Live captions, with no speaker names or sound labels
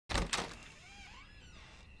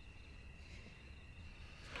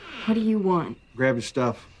What do you want? Grab your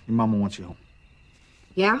stuff. Your mama wants you home.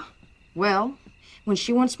 Yeah? Well, when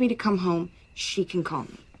she wants me to come home, she can call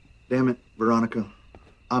me. Damn it, Veronica.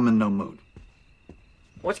 I'm in no mood.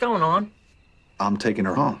 What's going on? I'm taking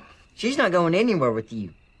her home. She's not going anywhere with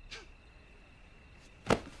you.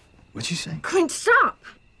 What'd you say? Clint, stop!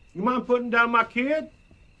 You mind putting down my kid?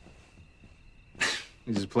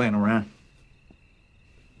 He's just playing around.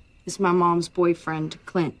 This is my mom's boyfriend,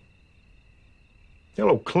 Clint.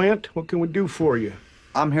 Hello, Clint. What can we do for you?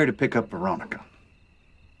 I'm here to pick up Veronica.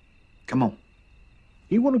 Come on.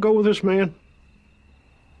 You want to go with this man?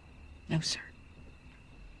 No, sir.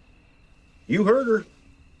 You heard her.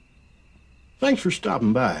 Thanks for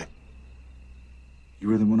stopping by. You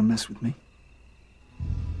really want to mess with me?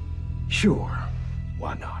 Sure.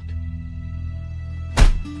 Why not?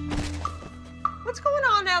 What's going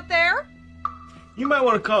on out there? You might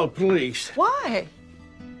want to call the police. Why?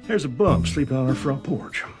 There's a bum sleeping on our front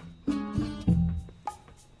porch.